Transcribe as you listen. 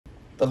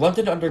The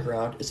London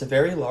Underground is a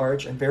very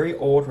large and very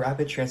old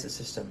rapid transit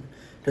system.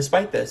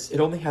 Despite this, it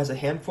only has a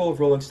handful of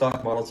rolling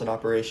stock models in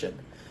operation.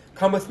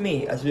 Come with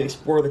me as we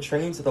explore the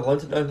trains of the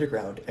London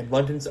Underground and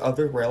London's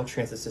other rail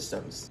transit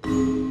systems.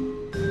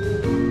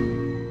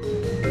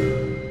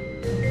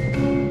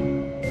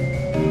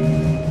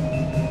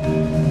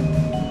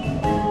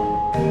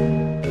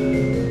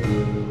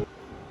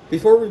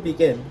 Before we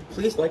begin,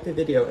 please like the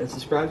video and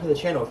subscribe to the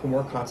channel for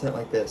more content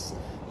like this.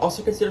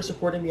 Also consider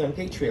supporting me on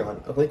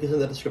Patreon, a link is in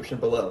the description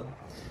below.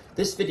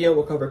 This video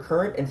will cover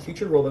current and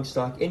future rolling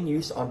stock in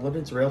use on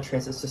London's rail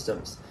transit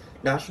systems.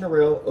 National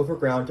Rail,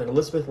 Overground, and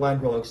Elizabeth Line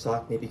rolling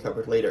stock may be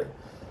covered later.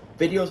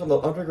 Videos on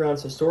the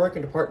Underground's historic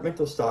and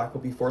departmental stock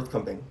will be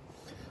forthcoming.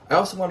 I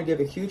also want to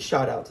give a huge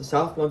shout out to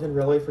South London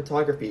Railway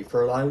Photography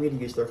for allowing me to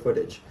use their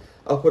footage.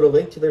 I'll put a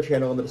link to their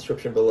channel in the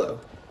description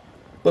below.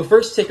 But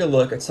first, take a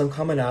look at some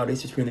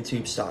commonalities between the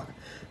tube stock.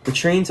 The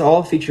trains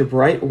all feature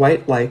bright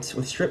white lights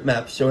with strip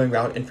maps showing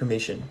route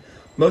information.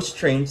 Most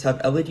trains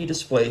have LED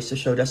displays to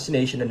show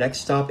destination and next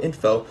stop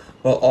info,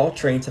 while all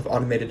trains have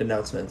automated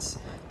announcements.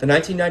 The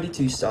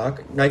 1992 stock,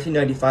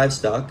 1995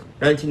 stock,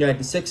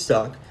 1996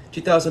 stock,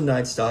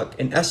 2009 stock,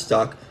 and S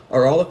stock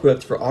are all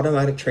equipped for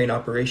automatic train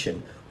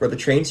operation, where the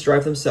trains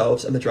drive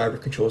themselves and the driver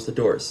controls the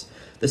doors.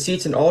 The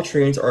seats in all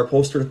trains are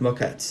upholstered with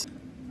moquettes.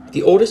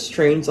 The oldest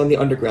trains on the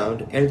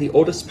Underground and the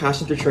oldest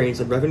passenger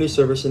trains in revenue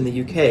service in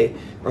the UK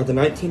are the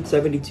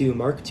 1972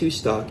 Mark II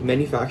stock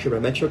manufactured by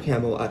Metro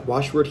Camel at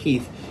Washwood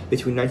Heath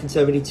between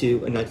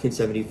 1972 and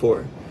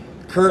 1974.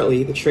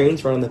 Currently, the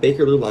trains run on the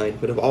Bakerloo line,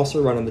 but have also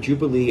run on the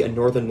Jubilee and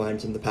Northern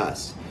lines in the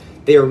past.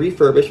 They are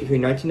refurbished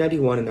between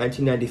 1991 and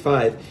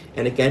 1995,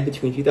 and again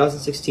between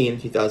 2016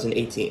 and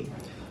 2018.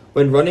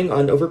 When running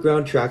on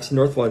overground tracks in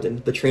North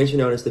London, the trains are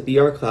known as the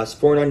BR Class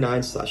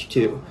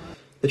 499/2.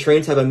 The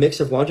trains have a mix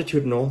of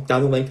longitudinal,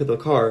 down the length of the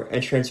car,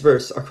 and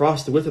transverse,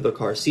 across the width of the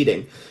car,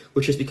 seating,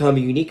 which has become a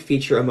unique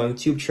feature among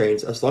tube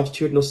trains as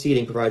longitudinal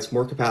seating provides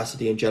more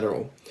capacity in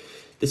general.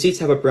 The seats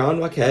have a brown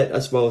moquette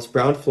as well as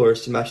brown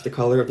floors to match the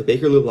color of the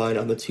Bakerloo line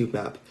on the tube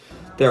map.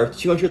 There are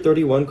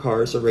 231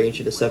 cars arranged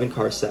into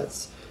 7-car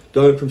sets.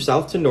 Going from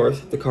south to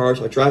north, the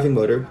cars are driving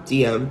motor,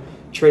 DM,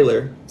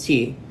 trailer,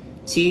 T,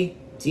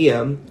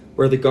 DM,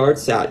 where the guard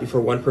sat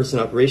before one-person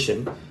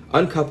operation,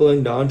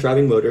 uncoupling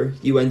non-driving motor,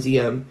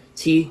 UNDM,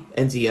 T,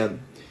 and DM.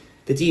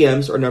 The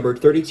DMs are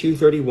numbered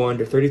 3231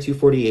 to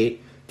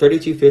 3248,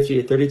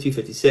 3250 to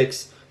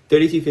 3256,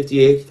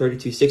 3258 to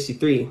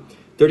 3263,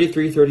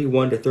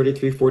 3331 to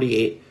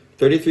 3348,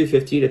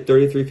 3350 to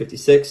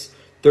 3356,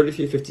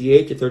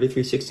 3358 to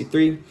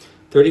 3363,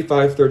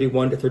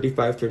 3531 to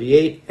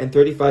 3538, and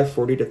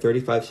 3540 to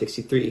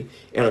 3563,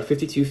 and are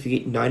 52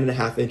 feet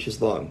 9.5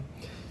 inches long.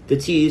 The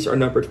T's are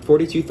numbered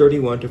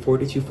 4231 to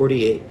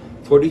 4248,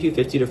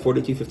 4250 to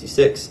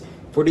 4256,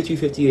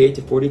 4258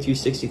 to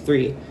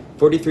 4263,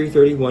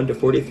 4331 to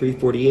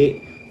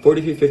 4348,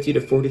 4350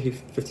 to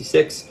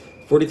 4356,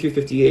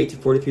 4358 to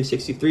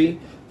 4363,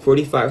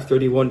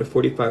 4531 to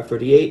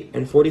 4538,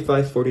 and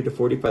 4540 to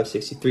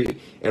 4563,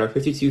 and are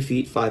 52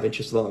 feet 5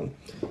 inches long.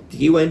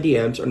 The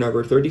UNDMs are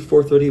numbered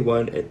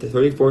 3431 to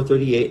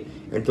 3438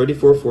 and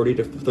 3440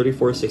 to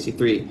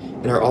 3463,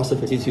 and are also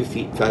 52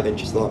 feet 5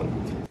 inches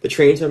long. The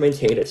trains are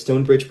maintained at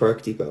Stonebridge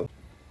Park Depot.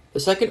 The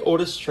second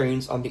oldest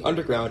trains on the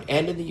Underground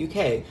and in the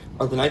UK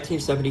are the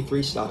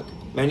 1973 stock,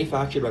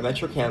 manufactured by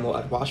Metro Camel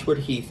at Washwood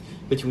Heath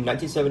between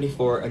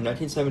 1974 and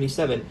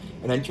 1977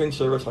 and entering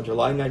service on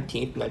July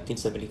 19,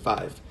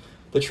 1975.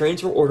 The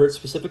trains were ordered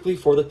specifically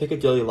for the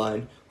Piccadilly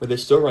line, where they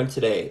still run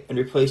today, and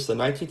replaced the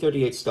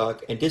 1938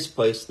 stock and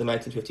displaced the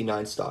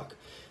 1959 stock.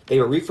 They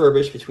were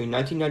refurbished between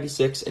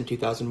 1996 and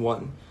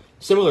 2001.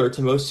 Similar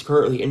to most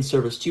currently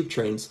in-service tube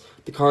trains,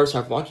 the cars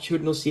have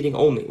longitudinal seating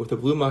only with a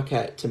blue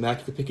moquette to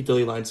match the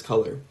Piccadilly line's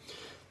color.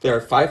 There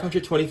are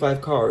 525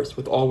 cars,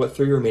 with all but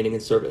 3 remaining in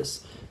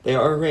service. They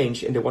are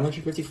arranged into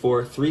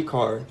 154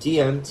 3-car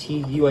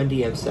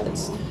DMT-UNDM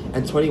sets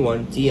and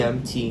 21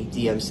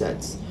 DMT-DM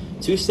sets.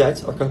 2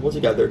 sets are coupled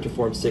together to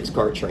form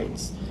 6-car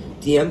trains.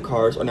 DM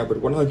cars are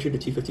numbered 100 to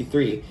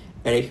 253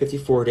 and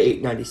 854 to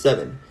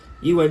 897.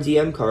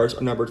 UNDM cars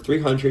are numbered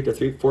 300 to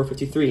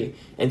 453,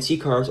 and T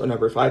cars are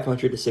numbered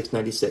 500 to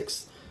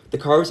 696. The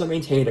cars are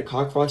maintained at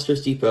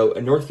Cockfosters Depot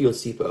and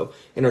Northfields Depot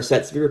and are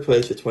set to be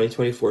replaced with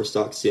 2024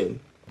 stock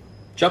soon.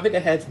 Jumping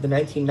ahead to the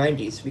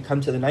 1990s, we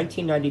come to the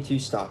 1992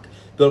 stock,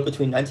 built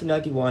between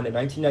 1991 and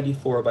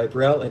 1994 by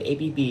Braille and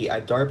ABB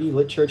at Derby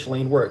Litchurch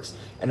Lane Works,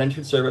 and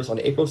entered service on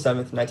April 7,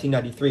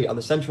 1993 on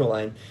the Central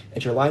Line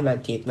and July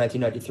 19,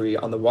 1993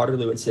 on the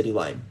Waterloo and City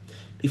Line.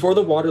 Before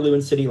the Waterloo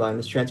and City Line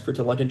was transferred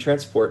to London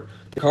Transport,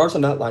 the cars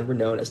on that line were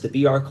known as the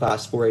BR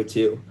Class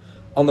 482.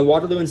 On the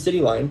Waterloo and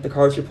City Line, the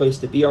cars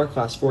replaced the BR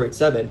Class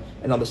 487,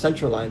 and on the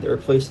Central Line, they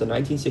replaced the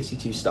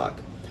 1962 stock.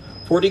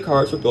 40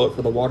 cars were built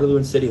for the Waterloo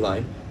and City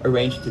Line,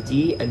 arranged into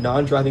D and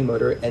non-driving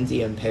motor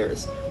NDM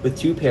pairs, with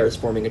 2 pairs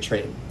forming a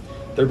train.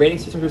 The remaining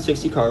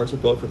 660 cars were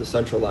built for the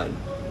Central Line.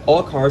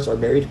 All cars are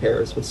married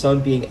pairs, with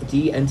some being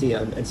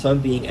D-NDM and some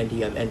being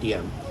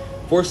NDM-NDM.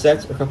 4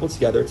 sets are coupled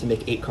together to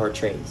make 8-car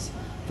trains.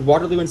 The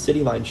Waterloo and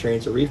City Line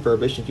trains were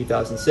refurbished in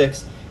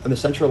 2006, and the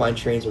Central Line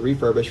trains were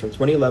refurbished from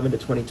 2011 to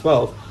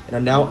 2012 and are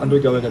now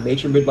undergoing a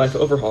major midlife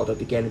overhaul that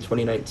began in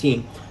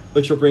 2019,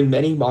 which will bring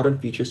many modern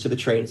features to the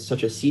trains,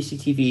 such as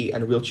CCTV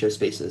and wheelchair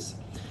spaces.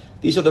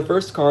 These are the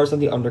first cars on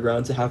the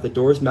Underground to have the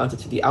doors mounted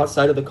to the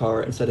outside of the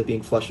car instead of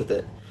being flush with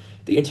it.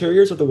 The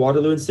interiors of the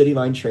Waterloo and City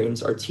Line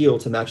trains are teal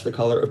to match the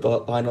color of the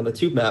line on the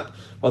tube map,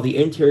 while the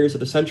interiors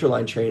of the Central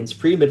Line trains,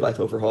 pre-midlife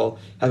overhaul,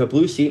 have a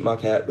blue seat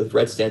moquette with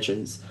red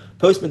stanchions.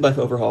 Post-midlife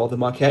overhaul, the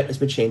moquette has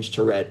been changed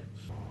to red.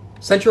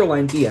 Central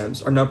Line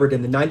DMs are numbered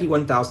in the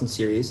 91,000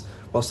 series,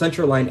 while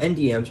Central Line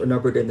NDMs are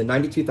numbered in the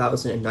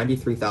 92,000 and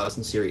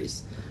 93,000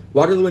 series.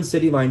 Waterloo and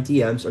City Line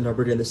DMs are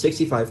numbered in the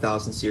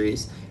 65,000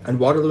 series, and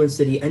Waterloo and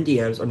City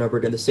NDMs are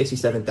numbered in the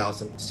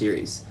 67,000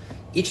 series.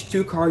 Each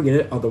two-car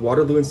unit on the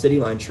Waterloo and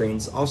City Line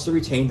trains also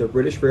retain their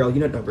British Rail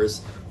unit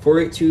numbers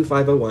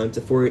 482501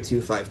 to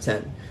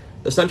 482510.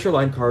 The Central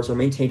Line cars are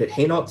maintained at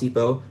Hainault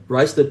Depot,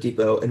 Ruislip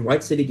Depot, and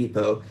White City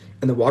Depot,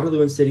 and the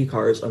Waterloo and City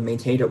cars are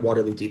maintained at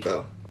Waterloo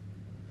Depot.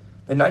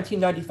 The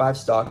 1995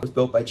 stock was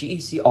built by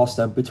GEC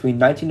Alstom between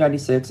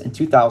 1996 and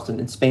 2000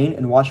 in Spain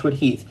and Washwood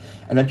Heath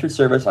and entered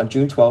service on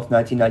June 12,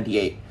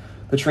 1998.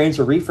 The trains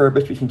were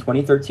refurbished between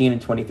 2013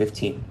 and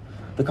 2015.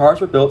 The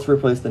cars were built to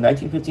replace the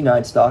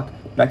 1959 stock,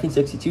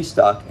 1962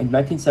 stock, and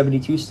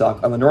 1972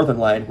 stock on the Northern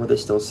Line where they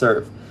still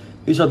serve.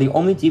 These are the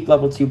only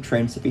deep-level tube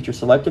trains to feature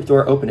selective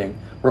door opening,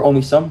 where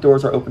only some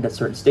doors are opened at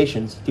certain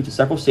stations due to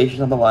several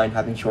stations on the line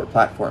having short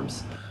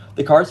platforms.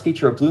 The cars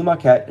feature a blue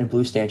moquette and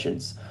blue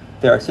stanchions.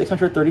 There are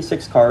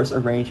 636 cars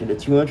arranged into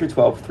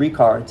 212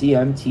 3-car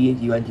DM-T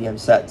UNDM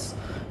sets.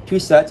 2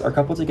 sets are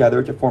coupled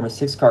together to form a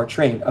 6-car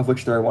train, of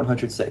which there are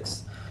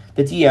 106.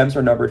 The DMs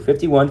are numbered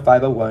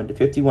 51501 to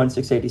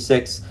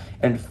 51686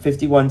 and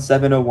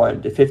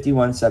 51701 to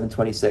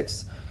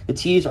 51726. The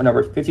Ts are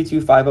numbered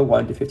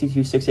 52501 to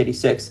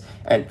 52686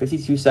 and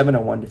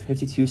 52701 to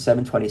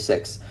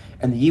 52726.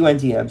 And the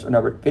UNDMs are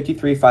numbered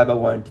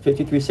 53501 to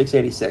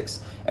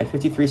 53686 and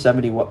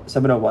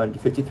 53701 to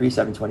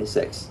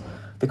 53726.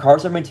 The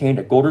cars are maintained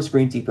at Golders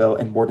Green Depot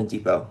and Morden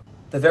Depot.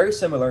 The very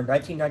similar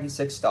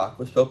 1996 stock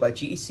was built by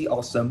GEC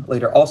Alstom,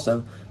 later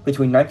Alstom,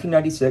 between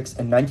 1996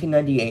 and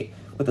 1998,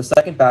 with the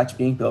second batch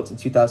being built in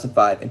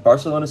 2005 in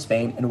Barcelona,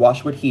 Spain, and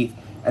Washwood Heath,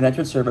 and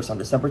entered service on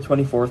December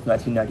 24,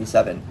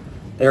 1997.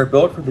 They are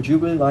built for the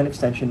Jubilee Line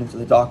extension into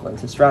the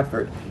Docklands in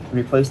Stratford and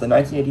replaced the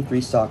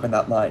 1983 stock on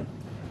that line.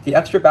 The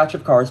extra batch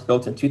of cars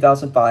built in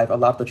 2005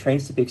 allowed the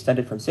trains to be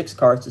extended from 6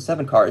 cars to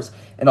 7 cars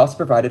and also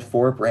provided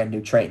 4 brand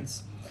new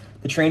trains.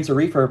 The trains were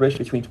refurbished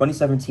between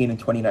 2017 and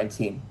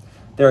 2019.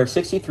 There are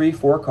 63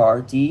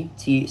 4-car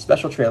DT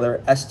Special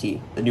Trailer ST,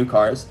 the new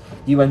cars,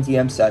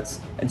 UNDM sets,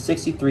 and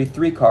 63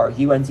 3-car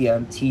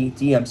UNDM T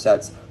DM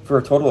sets for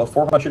a total of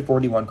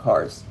 441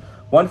 cars.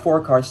 1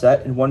 4-car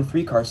set and 1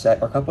 3-car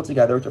set are coupled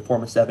together to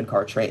form a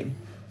 7-car train.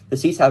 The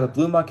seats have a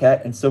blue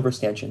moquette and silver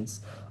stanchions.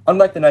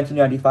 Unlike the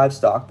 1995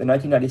 stock, the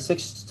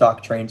 1996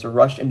 stock trains were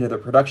rushed into their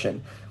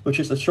production, which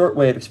is a short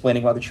way of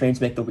explaining why the trains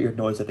make the weird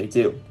noise that they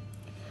do.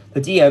 The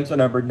DMs are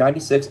numbered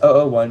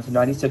 96001 to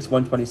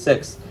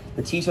 96126.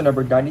 The Ts are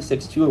numbered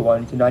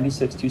 96201 to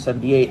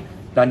 96278,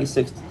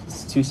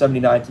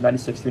 96279 to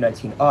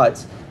 96319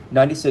 odds,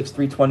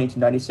 96320 to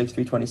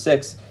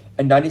 96326,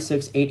 and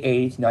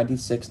 96880 to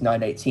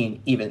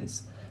 96918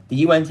 evens.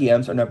 The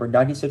UNDMs are numbered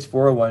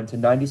 96401 to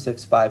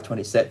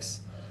 96526.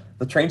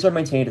 The trains are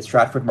maintained at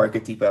Stratford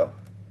Market Depot.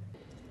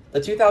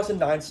 The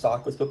 2009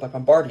 stock was built by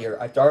Bombardier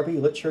at Derby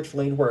Litchurch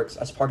Lane Works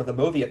as part of the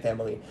Movia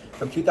family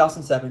from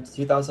 2007 to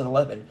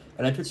 2011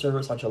 and entered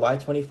service on July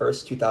 21,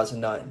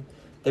 2009.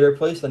 They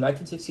replaced the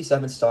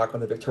 1967 stock on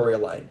the Victoria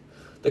Line.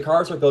 The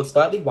cars are built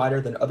slightly wider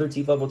than other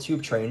deep-level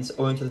tube trains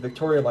owing to the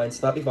Victoria Line's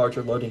slightly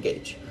larger loading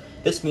gauge.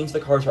 This means the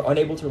cars are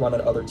unable to run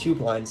on other tube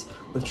lines,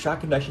 with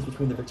track connections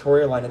between the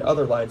Victoria Line and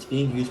other lines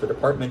being used for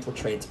departmental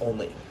trains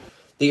only.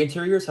 The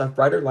interiors have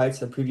brighter lights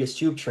than previous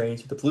tube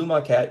trains with a blue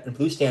moquette and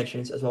blue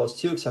stanchions, as well as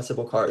 2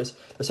 accessible cars,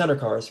 the center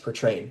cars, per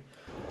train.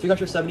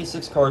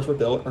 376 cars were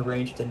built,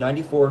 arranged into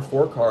 94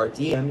 4-car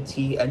DM,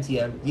 T,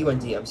 NTM,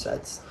 UNDM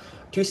sets.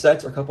 2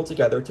 sets are coupled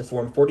together to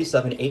form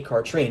 47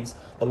 8-car trains,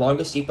 the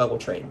longest deep-level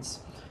trains.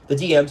 The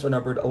DMs are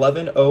numbered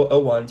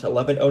 11001 to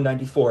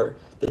 11094,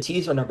 the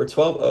Ts are numbered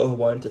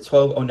 12001 to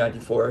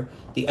 12094,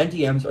 the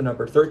NDMs are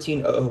numbered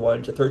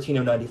 13001 to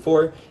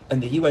 13094,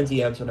 and the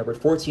UNDMs are numbered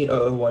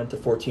 14001 to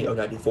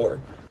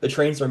 14094. The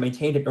trains are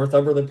maintained at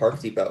Northumberland Park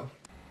Depot.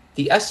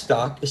 The S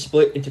stock is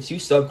split into 2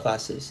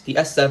 subclasses, the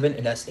S7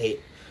 and S8.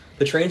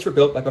 The trains were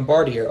built by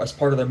Bombardier as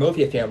part of their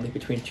Movia family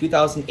between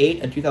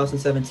 2008 and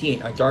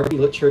 2017 at Derby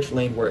Litchurch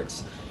Lane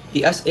Works.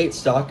 The S8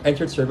 stock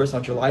entered service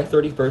on July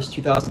 31,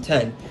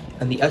 2010,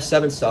 and the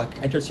S7 stock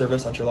entered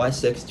service on July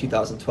 6,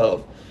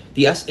 2012.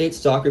 The S8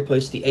 stock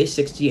replaced the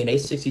A60 and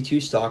A62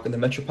 stock in the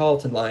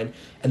Metropolitan line,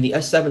 and the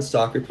S7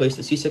 stock replaced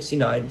the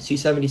C69,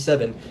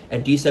 C77,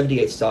 and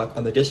D78 stock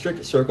on the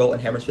District, Circle,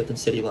 and Hammersmith and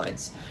City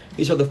lines.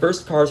 These are the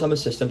first cars on the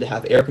system to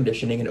have air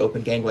conditioning and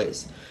open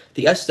gangways.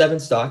 The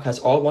S7 stock has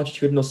all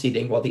longitudinal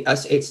seating, while the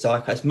S8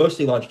 stock has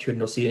mostly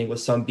longitudinal seating,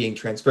 with some being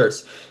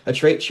transverse, a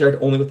trait shared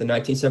only with the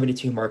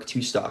 1972 Mark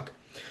II stock.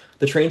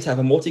 The trains have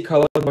a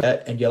multicolored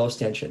red and yellow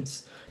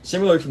stanchions.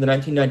 Similar to the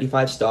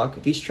 1995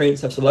 stock, these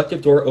trains have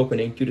selective door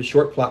opening due to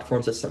short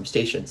platforms at some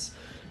stations.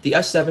 The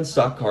S7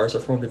 stock cars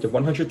are formed into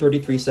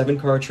 133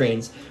 7-car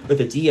trains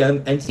with a DM,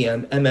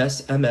 NTM,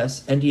 MS,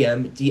 MS,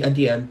 NDM,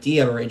 DNDM,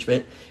 DM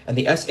arrangement, and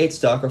the S8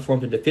 stock are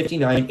formed into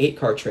 59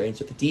 8-car trains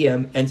with a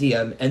DM,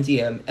 NDM,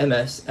 NDM,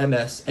 MS,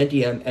 MS,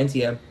 NDM,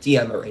 NTM,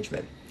 DM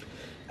arrangement.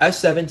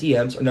 S7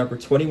 DMs are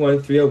numbered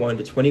 21301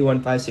 to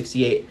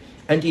 21568,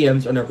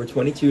 NDMs are numbered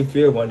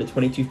 22301 to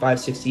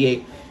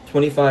 22568,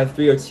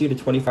 25302 to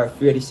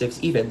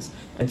 25386 evens,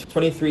 and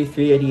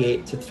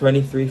 23388 to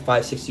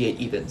 23568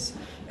 evens.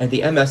 And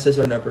the MSs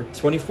are numbered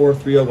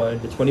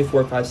 24301 to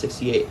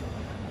 24568.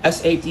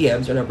 S8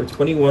 DMs are numbered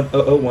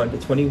 21001 to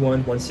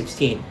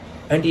 21116.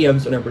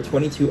 NDMs are numbered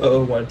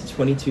 22001 to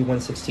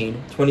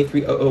 22116,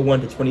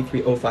 23001 to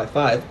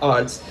 23055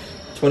 odds,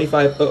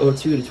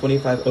 25002 to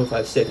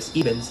 25056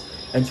 evens,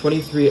 and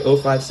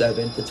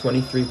 23057 to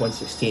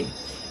 23116.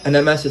 And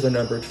MSs are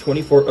numbered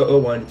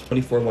 24001 to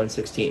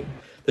 24116.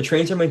 The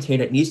trains are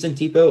maintained at Neasden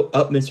Depot,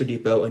 Upminster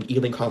Depot, and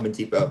Ealing Common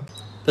Depot.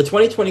 The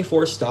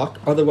 2024 stock,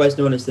 otherwise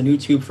known as the new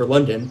tube for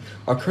London,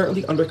 are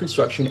currently under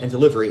construction and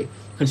delivery.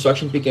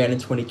 Construction began in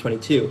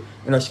 2022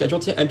 and are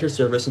scheduled to enter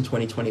service in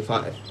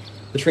 2025.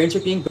 The trains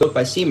are being built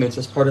by Siemens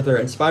as part of their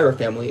Inspira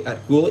family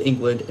at Goole,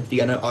 England, and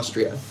Vienna,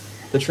 Austria.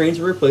 The trains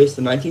will replace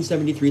the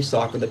 1973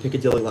 stock on the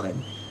Piccadilly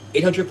line.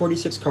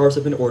 846 cars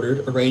have been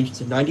ordered, arranged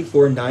into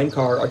 94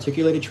 9-car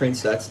articulated train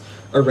sets,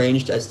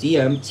 arranged as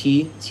DM,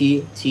 T,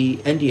 T, T,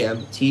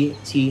 NDM, T,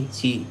 T,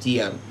 T,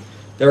 DM.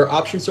 There are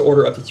options to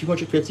order up to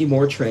 250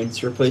 more trains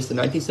to replace the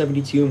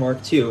 1972 Mark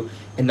II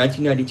and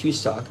 1992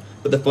 stock,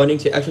 but the funding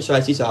to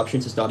exercise these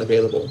options is not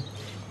available.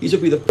 These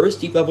will be the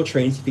first deep-level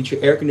trains to feature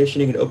air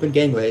conditioning and open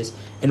gangways,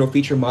 and will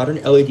feature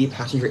modern LED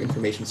passenger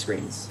information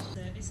screens.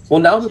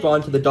 We'll now move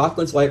on to the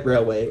Docklands Light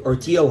Railway, or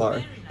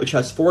DLR, which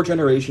has 4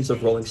 generations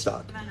of rolling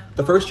stock.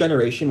 The first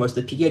generation was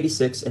the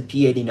P86 and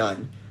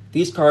P89.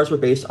 These cars were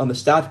based on the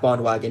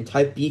Stadtbahn wagon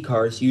Type B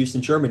cars used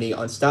in Germany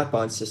on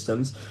Stadtbahn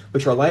systems,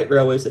 which are light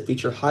railways that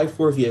feature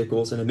high-floor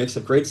vehicles and a mix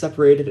of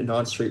grade-separated and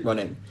on-street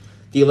running.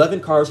 The 11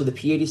 cars of the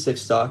P86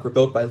 stock were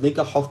built by Linke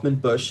Hoffmann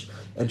Busch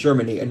in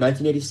Germany in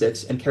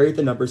 1986 and carried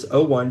the numbers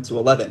 01 to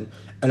 11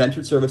 and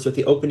entered service with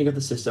the opening of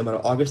the system on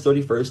August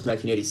 31st,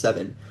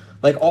 1987.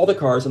 Like all the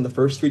cars in the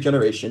first 3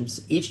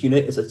 generations, each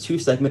unit is a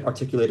 2-segment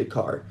articulated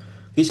car.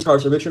 These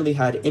cars originally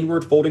had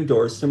inward folding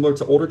doors similar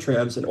to older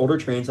trams and older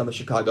trains on the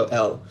Chicago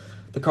L.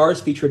 The cars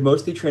featured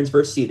mostly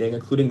transverse seating,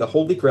 including the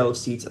Holy Grail of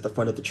seats at the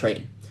front of the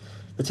train.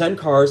 The 10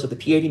 cars of the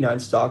P89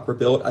 stock were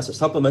built as a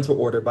supplemental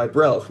order by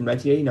Brell from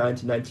 1989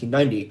 to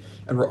 1990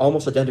 and were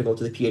almost identical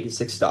to the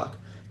P86 stock.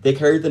 They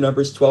carried the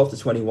numbers 12 to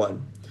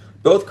 21.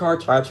 Both car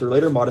types were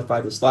later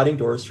modified with sliding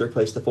doors to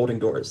replace the folding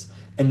doors.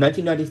 In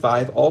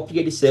 1995, all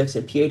P86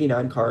 and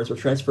P89 cars were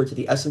transferred to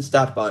the Essen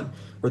Stadtbahn,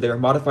 where they were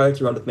modified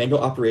to run with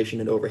manual operation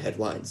and overhead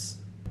lines.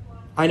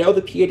 I know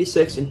the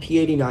P86 and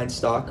P89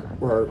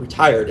 stock were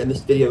retired, and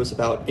this video is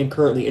about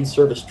currently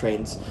in-service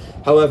trains.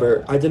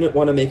 However, I didn't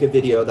want to make a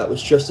video that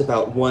was just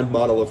about one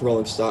model of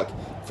rolling stock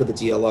for the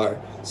DLR,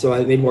 so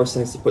it made more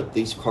sense to put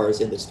these cars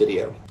in this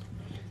video.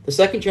 The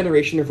second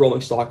generation of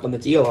rolling stock on the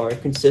DLR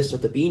consists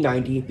of the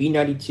B90,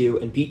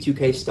 B92, and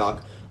B2K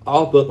stock,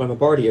 all built by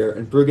Bombardier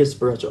in Bruges,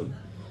 Belgium.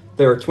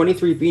 There are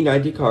 23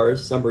 B90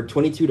 cars, numbered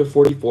 22 to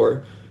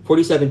 44,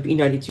 47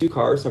 B92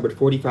 cars, numbered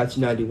 45 to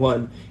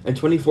 91, and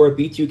 24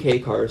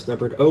 B2K cars,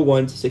 numbered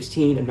 01 to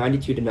 16 and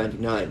 92 to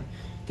 99.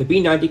 The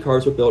B90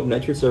 cars were built and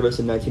entered service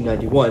in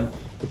 1991.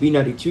 The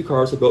B92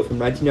 cars were built from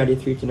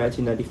 1993 to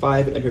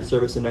 1995 and entered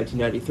service in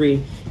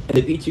 1993, and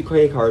the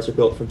B2K cars were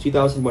built from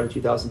 2001 to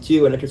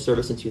 2002 and entered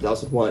service in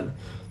 2001.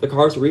 The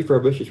cars were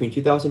refurbished between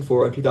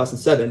 2004 and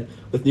 2007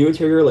 with new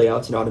interior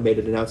layouts and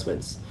automated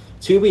announcements.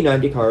 2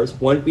 B90 cars,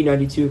 1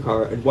 B92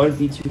 car, and 1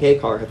 B2K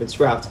car have been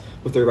scrapped,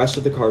 with the rest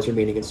of the cars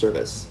remaining in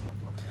service.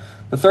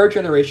 The third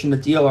generation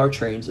of DLR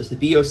trains is the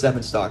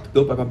B07 stock,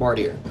 built by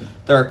Bombardier.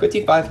 There are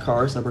 55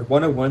 cars, numbered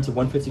 101 to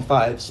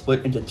 155,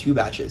 split into 2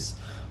 batches.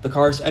 The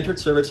cars entered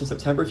service in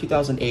September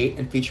 2008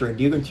 and feature a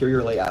new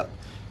interior layout.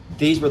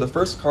 These were the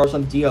first cars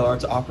on the DLR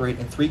to operate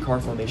in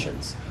 3-car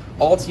formations.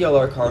 All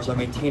DLR cars are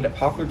maintained at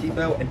Poplar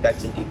Depot and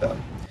Beckton Depot.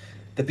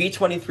 The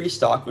B23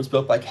 stock was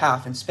built by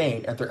CAF in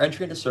Spain, and their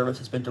entry into service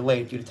has been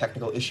delayed due to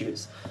technical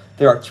issues.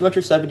 There are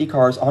 270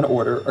 cars on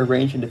order,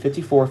 arranged into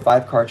 54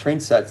 5-car train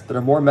sets that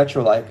are more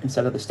metro-like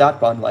instead of the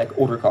Stadtbahn-like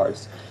older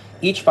cars.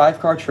 Each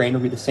 5-car train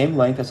will be the same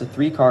length as a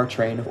 3-car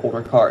train of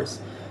older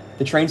cars.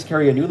 The trains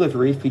carry a new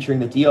livery featuring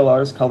the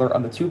DLR's color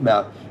on the tube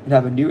map and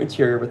have a new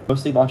interior with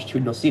mostly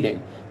longitudinal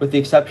seating, with the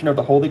exception of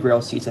the Holy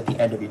Grail seats at the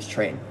end of each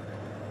train.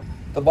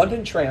 The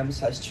London Trams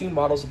has two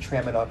models of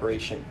tram in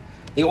operation.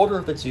 The older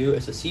of the two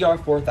is the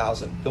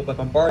CR4000, built by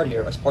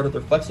Bombardier as part of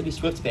their Flexity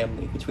Swift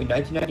family between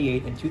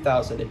 1998 and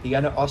 2000 in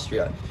Vienna,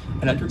 Austria,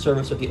 and entered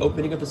service with the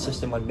opening of the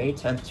system on May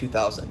 10,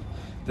 2000.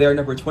 They are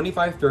numbered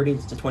 2530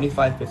 to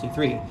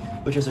 2553,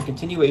 which is a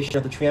continuation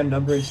of the tram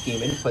numbering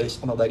scheme in place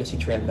on the legacy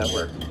tram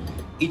network.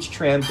 Each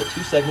tram is a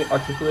two-segment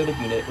articulated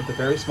unit with a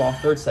very small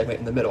third segment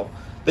in the middle.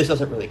 This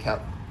doesn't really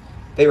count.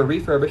 They were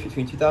refurbished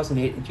between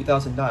 2008 and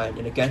 2009,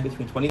 and again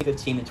between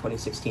 2015 and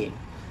 2016.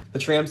 The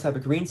trams have a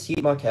green seat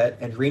moquette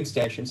and green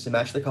stanchions to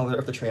match the color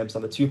of the trams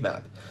on the tube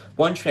map.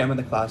 One tram in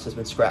the class has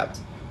been scrapped.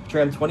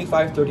 Tram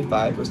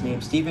 2535 was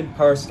named Stephen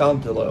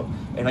Parascandolo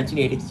in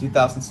 1980 to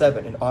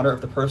 2007 in honor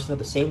of the person of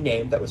the same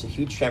name that was a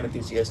huge tram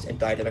enthusiast and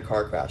died in a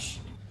car crash.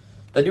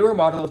 The newer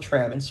model of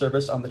tram in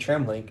service on the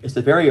tram link is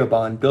the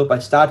Variobahn, built by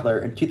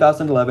Stadler in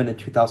 2011 and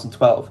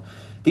 2012.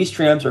 These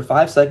trams are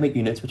 5-segment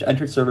units which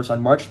entered service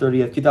on March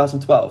 30,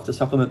 2012 to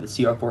supplement the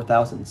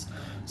CR4000s.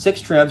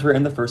 6 trams were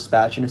in the first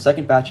batch, and a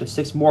second batch of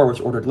 6 more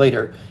was ordered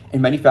later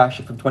and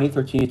manufactured from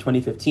 2013 to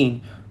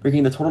 2015,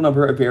 bringing the total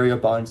number of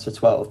Variobahns to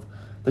 12.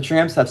 The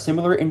trams have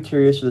similar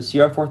interiors to the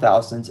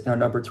CR4000s and are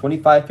numbered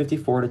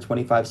 2554 to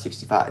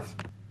 2565.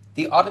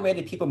 The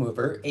Automated People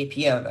Mover,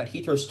 APM, at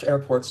Heathrow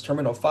Airport's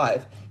Terminal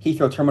 5,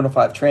 Heathrow Terminal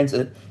 5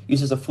 Transit,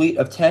 uses a fleet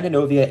of 10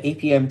 Innovia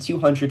APM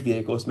 200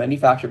 vehicles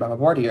manufactured by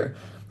Bombardier,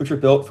 which were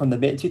built from the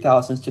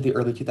mid-2000s to the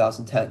early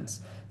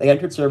 2010s. They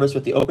entered service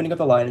with the opening of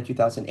the line in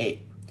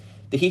 2008.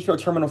 The Heathrow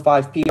Terminal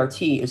 5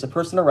 PRT is a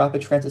personal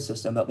rapid transit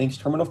system that links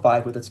Terminal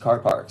 5 with its car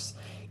parks.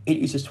 It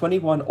uses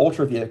 21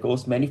 Ultra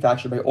vehicles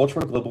manufactured by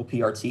Ultra Global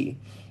PRT.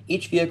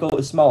 Each vehicle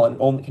is small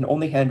and can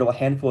only handle a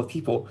handful of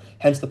people,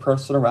 hence the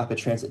personal rapid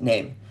transit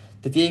name.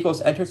 The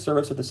vehicles entered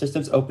service with the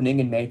system's opening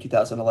in May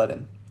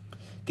 2011.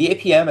 The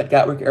APM at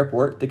Gatwick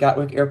Airport, the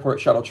Gatwick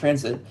Airport Shuttle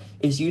Transit,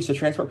 is used to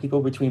transport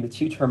people between the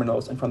two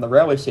terminals and from the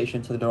railway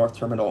station to the North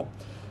Terminal.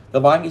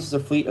 The line uses a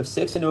fleet of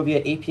 6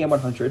 Innovia APM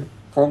 100,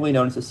 formerly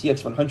known as the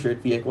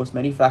CX100, vehicles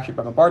manufactured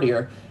by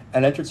Bombardier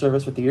and entered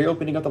service with the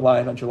reopening of the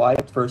line on July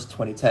 1,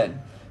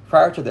 2010.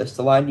 Prior to this,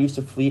 the line used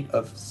a fleet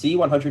of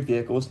C100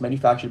 vehicles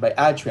manufactured by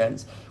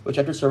Trams, which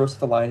entered service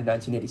with the line in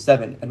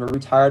 1987 and were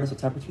retired in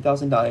September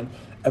 2009,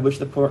 at which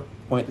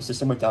point the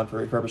system went down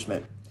for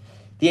refurbishment.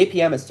 The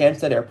APM at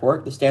Stansted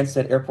Airport, the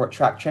Stansted Airport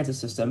Track Transit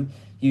System,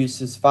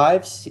 uses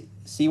 5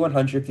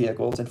 C100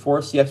 vehicles and 4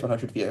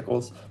 CX100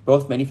 vehicles,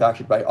 both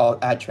manufactured by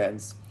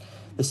Trams.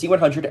 The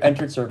C100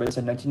 entered service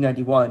in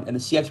 1991, and the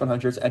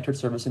CX100s entered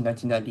service in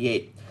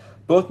 1998.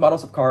 Both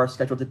models of cars are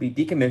scheduled to be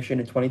decommissioned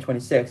in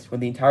 2026, when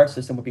the entire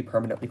system will be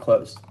permanently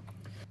closed.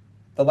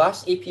 The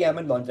last APM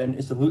in London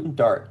is the Luton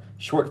Dart,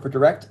 short for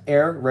Direct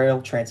Air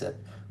Rail Transit,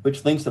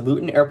 which links the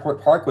Luton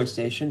Airport Parkway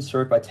station,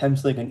 served by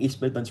Thameslink and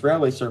East Midlands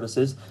Railway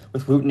services,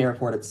 with Luton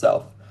Airport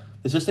itself.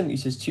 The system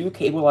uses 2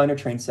 Cabeliner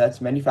train sets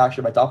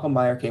manufactured by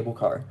Docklands Cable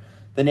Car.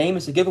 The name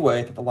is a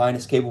giveaway that the line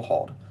is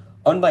cable-hauled.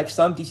 Unlike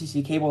some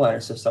DCC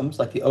Cabeliner systems,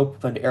 like the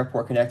Oakland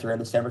Airport Connector in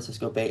the San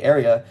Francisco Bay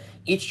Area,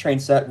 each train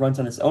set runs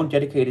on its own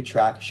dedicated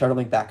track,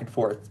 shuttling back and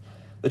forth.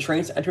 The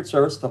trains entered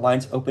service with the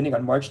line's opening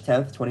on March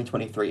 10,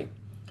 2023.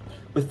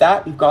 With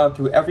that, we've gone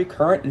through every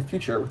current and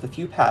future with a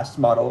few past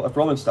model of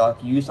rolling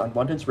stock used on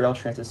London's rail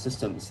transit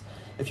systems.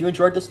 If you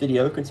enjoyed this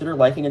video, consider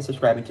liking and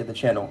subscribing to the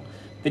channel.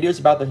 Videos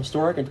about the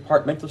historic and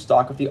departmental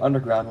stock of the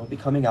Underground will be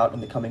coming out in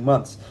the coming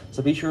months,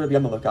 so be sure to be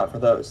on the lookout for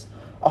those.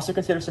 Also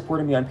consider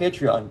supporting me on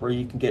Patreon, where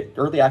you can get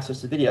early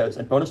access to videos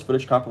and bonus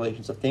footage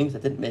compilations of things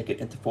that didn't make it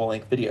into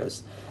full-length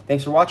videos.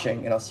 Thanks for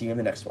watching, and I'll see you in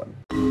the next one.